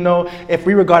 if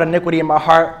we regard iniquity in my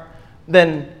heart,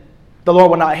 then the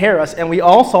Lord will not hear us. And we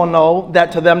also know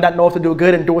that to them that knoweth to do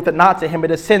good and doeth it not, to him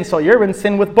it is sin. So you're in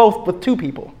sin with two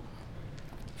people.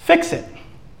 Fix it.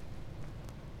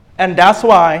 And that's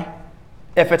why,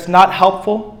 if it's not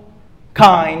helpful,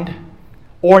 kind,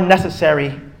 or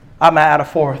necessary, I'm at a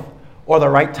fourth, or the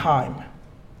right time,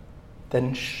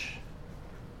 then shh.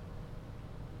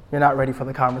 You're not ready for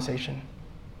the conversation.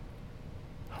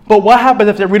 But what happens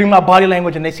if they're reading my body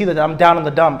language and they see that I'm down in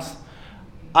the dumps?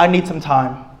 I need some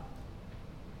time.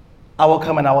 I will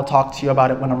come and I will talk to you about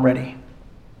it when I'm ready.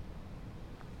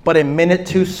 But a minute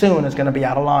too soon is going to be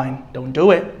out of line. Don't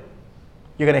do it.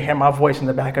 You're going to hear my voice in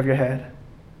the back of your head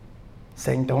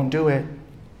saying, don't do it.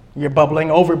 You're bubbling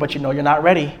over, but you know you're not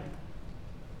ready.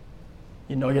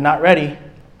 You know you're not ready.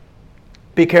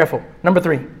 Be careful. Number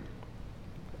 3.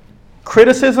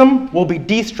 Criticism will be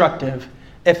destructive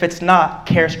if it's not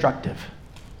carestructive.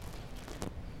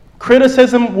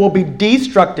 Criticism will be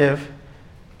destructive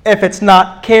if it's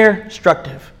not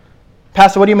carestructive.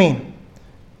 Pastor, what do you mean?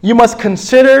 You must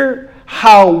consider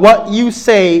how what you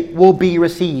say will be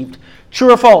received.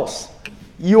 True or false?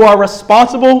 You are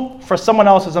responsible for someone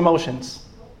else's emotions.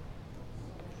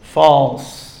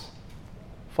 False.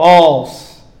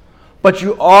 False. But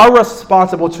you are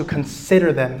responsible to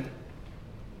consider them.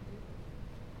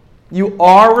 You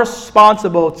are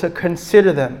responsible to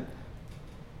consider them.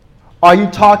 Are you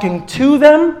talking to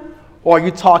them or are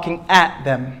you talking at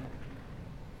them?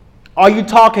 Are you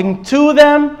talking to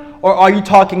them or are you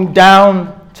talking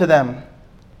down to them?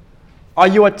 Are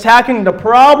you attacking the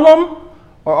problem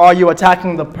or are you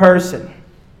attacking the person?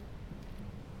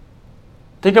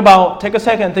 Take a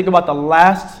second and think about the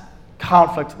last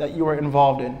conflict that you were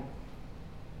involved in.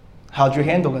 How'd you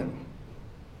handle it?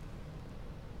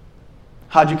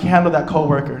 How'd you handle that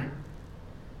coworker,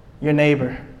 your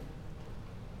neighbor,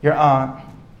 your aunt,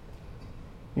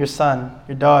 your son,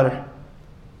 your daughter,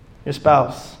 your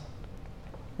spouse,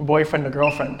 your boyfriend or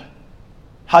girlfriend?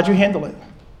 How'd you handle it?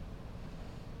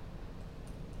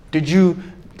 Did you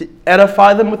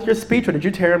edify them with your speech or did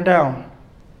you tear them down?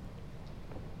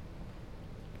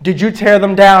 Did you tear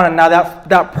them down and now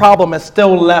that problem is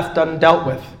still left undealt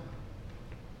with?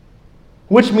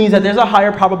 Which means that there's a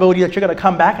higher probability that you're going to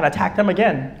come back and attack them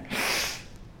again.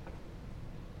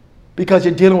 Because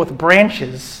you're dealing with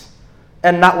branches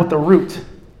and not with the root.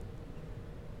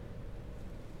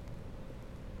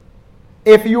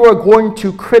 If you are going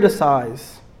to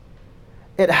criticize,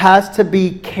 it has to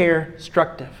be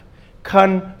constructive.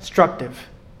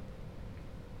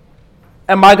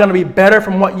 Am I going to be better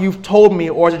from what you've told me,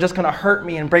 or is it just going to hurt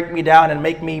me and break me down and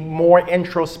make me more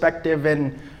introspective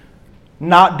and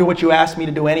not do what you asked me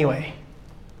to do anyway?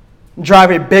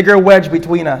 Drive a bigger wedge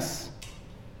between us.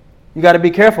 You got to be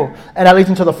careful. And that leads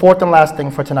into the fourth and last thing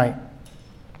for tonight.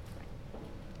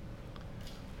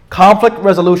 Conflict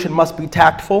resolution must be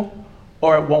tactful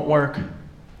or it won't work.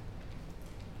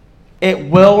 It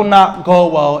will not go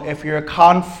well if your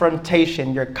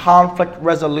confrontation, your conflict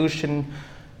resolution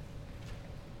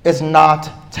is not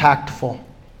tactful.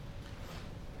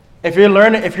 If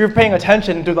you're paying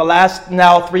attention through the last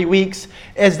now 3 weeks,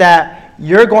 is that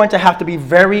you're going to have to be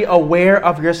very aware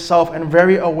of yourself and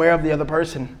very aware of the other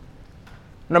person,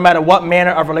 no matter what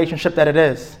manner of relationship that it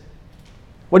is.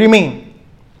 What do you mean?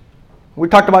 We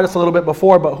talked about this a little bit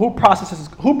before, but who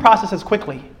processes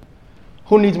quickly?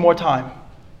 Who needs more time?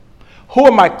 Who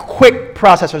are my quick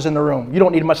processors in the room? You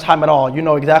don't need much time at all. You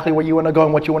know exactly where you want to go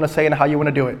and what you want to say and how you want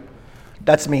to do it.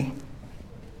 That's me.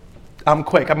 I'm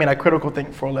quick. I critical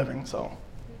think for a living, so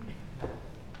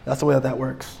that's the way that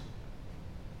works.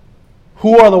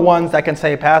 Who are the ones that can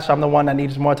say, Pastor, I'm the one that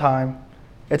needs more time?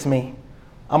 It's me.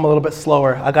 I'm a little bit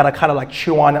slower. I got to kind of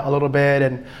chew on it a little bit,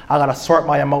 and I got to sort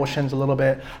my emotions a little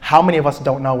bit. How many of us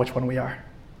don't know which one we are?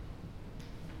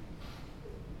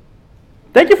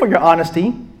 Thank you for your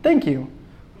honesty. Thank you.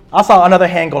 I saw another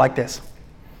hand go like this.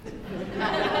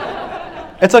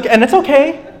 It's okay, and it's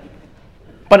okay.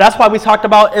 But that's why we talked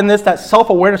about in this that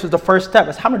self-awareness is the first step.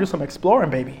 It's time to do some exploring,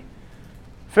 baby.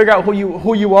 Figure out who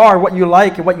you are, what you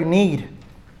like, and what you need.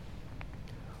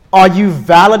 Are you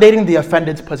validating the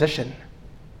offended's position?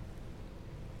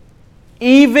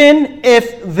 Even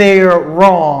if they're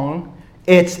wrong,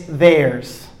 it's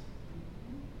theirs.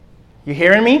 You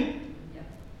hearing me?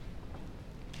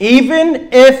 Even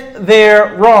if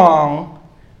they're wrong,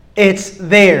 it's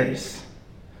theirs.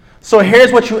 So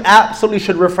here's what you absolutely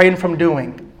should refrain from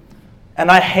doing.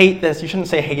 And I hate this. You shouldn't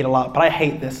say hate a lot, but I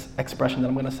hate this expression that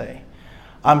I'm going to say.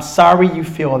 I'm sorry you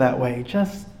feel that way.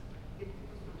 Just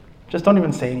don't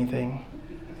even say anything.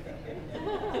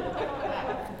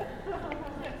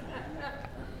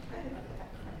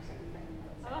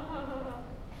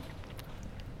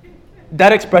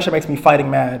 That expression makes me fighting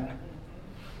mad.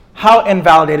 How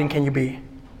invalidating can you be?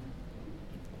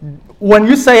 When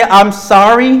you say, I'm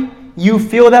sorry you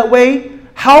feel that way,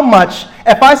 how much,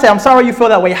 if I say, I'm sorry you feel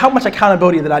that way, how much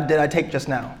accountability did I take just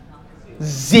now?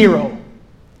 0.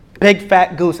 Big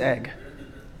fat goose egg.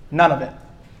 None of it.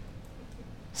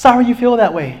 Sorry you feel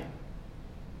that way.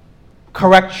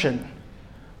 Correction.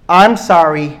 I'm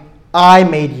sorry I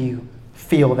made you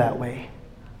feel that way.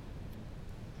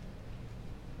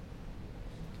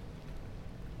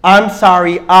 I'm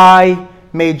sorry I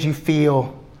made you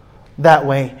feel that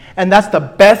way. And that's the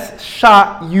best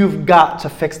shot you've got to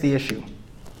fix the issue.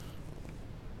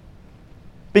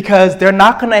 Because they're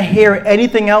not going to hear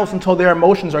anything else until their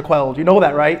emotions are quelled. You know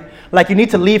that, right? Like, you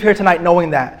need to leave here tonight knowing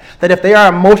that. That if they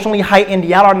are emotionally heightened,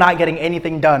 y'all are not getting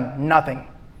anything done. Nothing.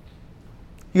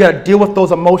 You got to deal with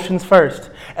those emotions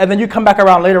first. And then you come back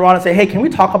around later on and say, hey, can we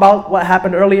talk about what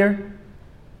happened earlier?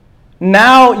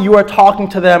 Now you are talking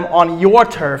to them on your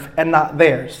turf and not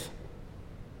theirs.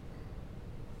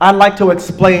 I'd like to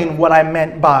explain what I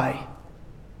meant by.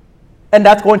 And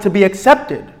that's going to be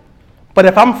accepted. But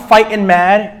if I'm fighting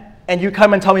mad and you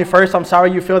come and tell me first, I'm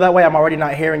sorry you feel that way, I'm already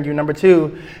not hearing you. Number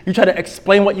 2, you try to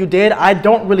explain what you did. I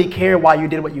don't really care why you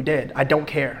did what you did. I don't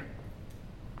care.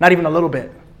 Not even a little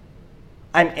bit.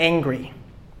 I'm angry.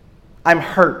 I'm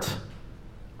hurt.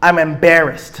 I'm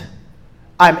embarrassed.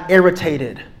 I'm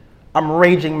irritated. I'm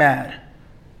raging mad.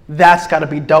 That's got to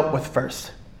be dealt with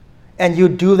first. And you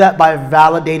do that by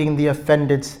validating the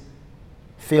offended's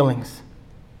feelings.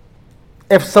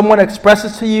 If someone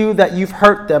expresses to you that you've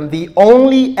hurt them, the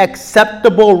only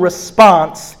acceptable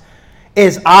response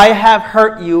is, I have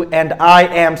hurt you and I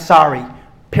am sorry.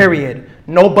 Period.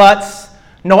 No buts,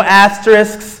 no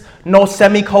asterisks, no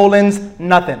semicolons,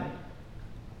 nothing.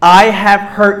 I have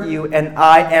hurt you and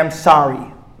I am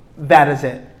sorry. That is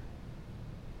it.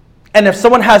 And if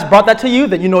someone has brought that to you,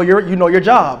 then you know your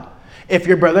job. If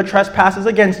your brother trespasses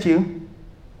against you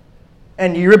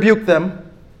and you rebuke them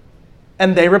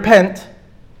and they repent,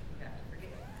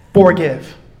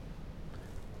 forgive.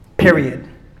 Period.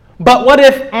 But what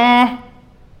if,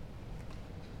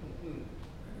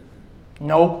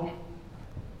 nope.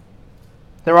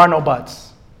 There are no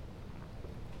buts.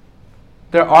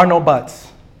 There are no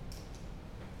buts.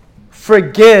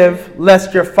 Forgive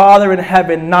lest your Father in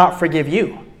heaven not forgive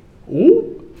you.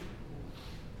 Ooh.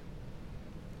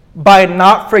 By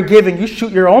not forgiving, you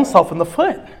shoot your own self in the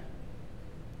foot.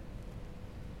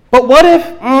 But what if,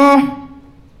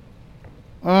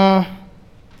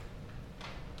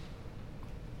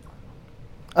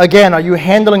 again, are you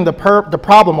handling the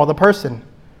problem or the person?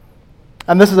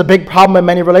 And this is a big problem in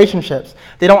many relationships.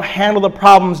 They don't handle the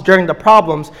problems during the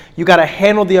problems. You got to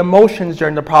handle the emotions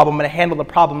during the problem and handle the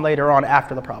problem later on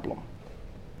after the problem.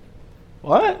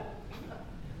 What?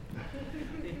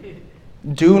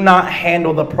 Do not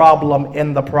handle the problem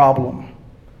in the problem.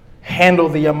 Handle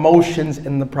the emotions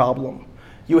in the problem.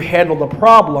 You handle the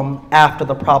problem after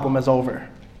the problem is over.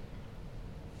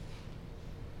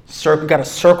 You got to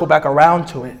circle back around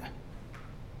to it.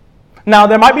 Now,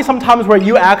 there might be some times where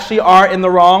you actually are in the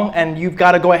wrong and you've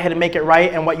got to go ahead and make it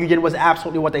right, and what you did was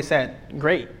absolutely what they said.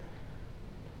 Great.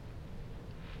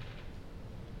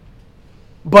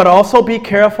 But also be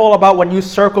careful about when you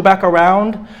circle back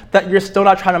around that you're still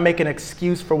not trying to make an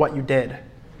excuse for what you did,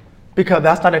 because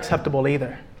that's not acceptable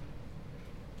either.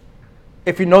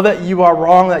 If you know that you are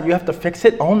wrong, that you have to fix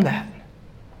it, own that.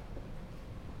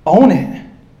 Own it.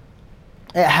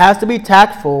 It has to be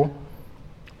tactful,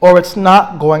 or it's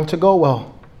not going to go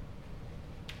well.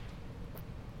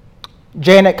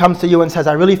 Janet comes to you and says,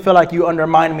 I really feel like you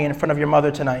undermined me in front of your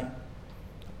mother tonight,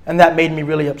 and that made me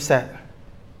really upset.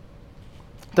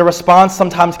 The response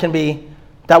sometimes can be,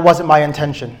 that wasn't my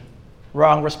intention.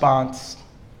 Wrong response.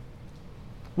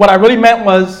 What I really meant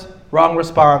was, wrong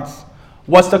response.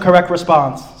 What's the correct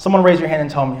response? Someone raise your hand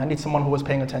and tell me. I need someone who was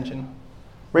paying attention.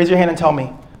 Raise your hand and tell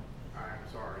me. I'm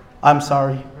sorry. I'm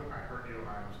sorry. I hurt you,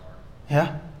 I'm sorry.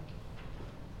 Yeah?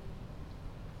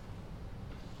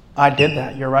 I did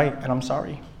that, you're right, and I'm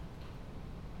sorry.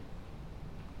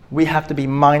 We have to be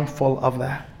mindful of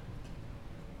that.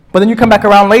 But then you come back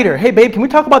around later. Hey, babe, can we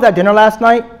talk about that dinner last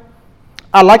night?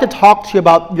 I'd like to talk to you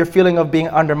about your feeling of being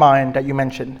undermined that you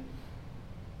mentioned.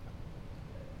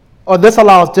 or this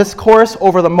allows discourse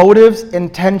over the motives,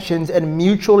 intentions, and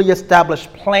mutually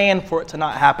established plan for it to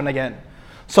not happen again.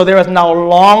 So there is now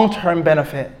long-term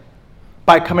benefit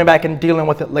by coming back and dealing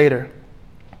with it later.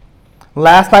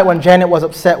 Last night when Janet was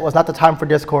upset was not the time for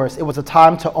discourse. It was a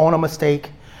time to own a mistake,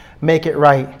 make it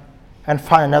right, and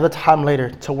find another time later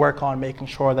to work on making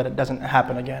sure that it doesn't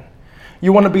happen again.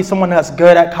 You want to be someone that's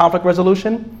good at conflict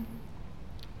resolution?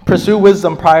 Pursue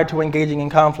wisdom prior to engaging in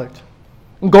conflict.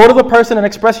 Go to the person and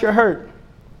express your hurt.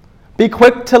 Be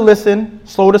quick to listen,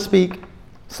 slow to speak,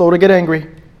 slow to get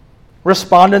angry.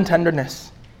 Respond in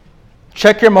tenderness.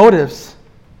 Check your motives.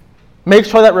 Make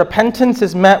sure that repentance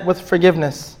is met with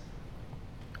forgiveness.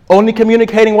 Only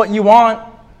communicating what you want,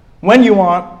 when you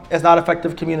want, is not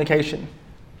effective communication.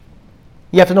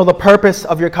 You have to know the purpose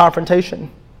of your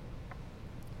confrontation.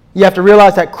 You have to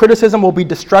realize that criticism will be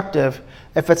destructive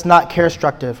if it's not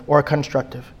constructive or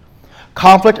constructive.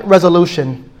 Conflict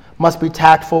resolution must be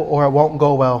tactful or it won't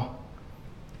go well.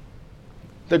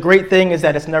 The great thing is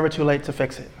that it's never too late to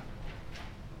fix it.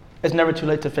 It's never too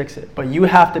late to fix it. But you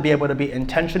have to be able to be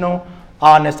intentional,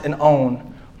 honest, and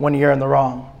own when you're in the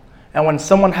wrong. And when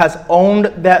someone has owned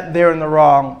that they're in the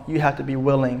wrong, you have to be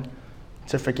willing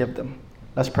to forgive them.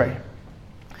 Let's pray.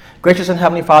 Gracious and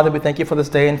Heavenly Father, we thank you for this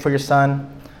day and for your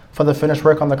Son, for the finished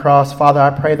work on the cross. Father, I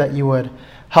pray that you would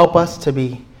help us to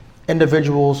be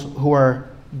individuals who are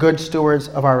good stewards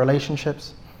of our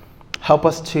relationships. Help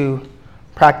us to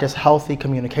practice healthy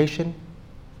communication,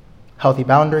 healthy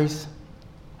boundaries.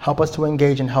 Help us to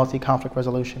engage in healthy conflict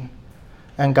resolution.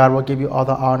 And God will give you all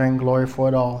the honor and glory for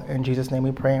it all. In Jesus' name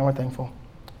we pray and we're thankful.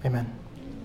 Amen.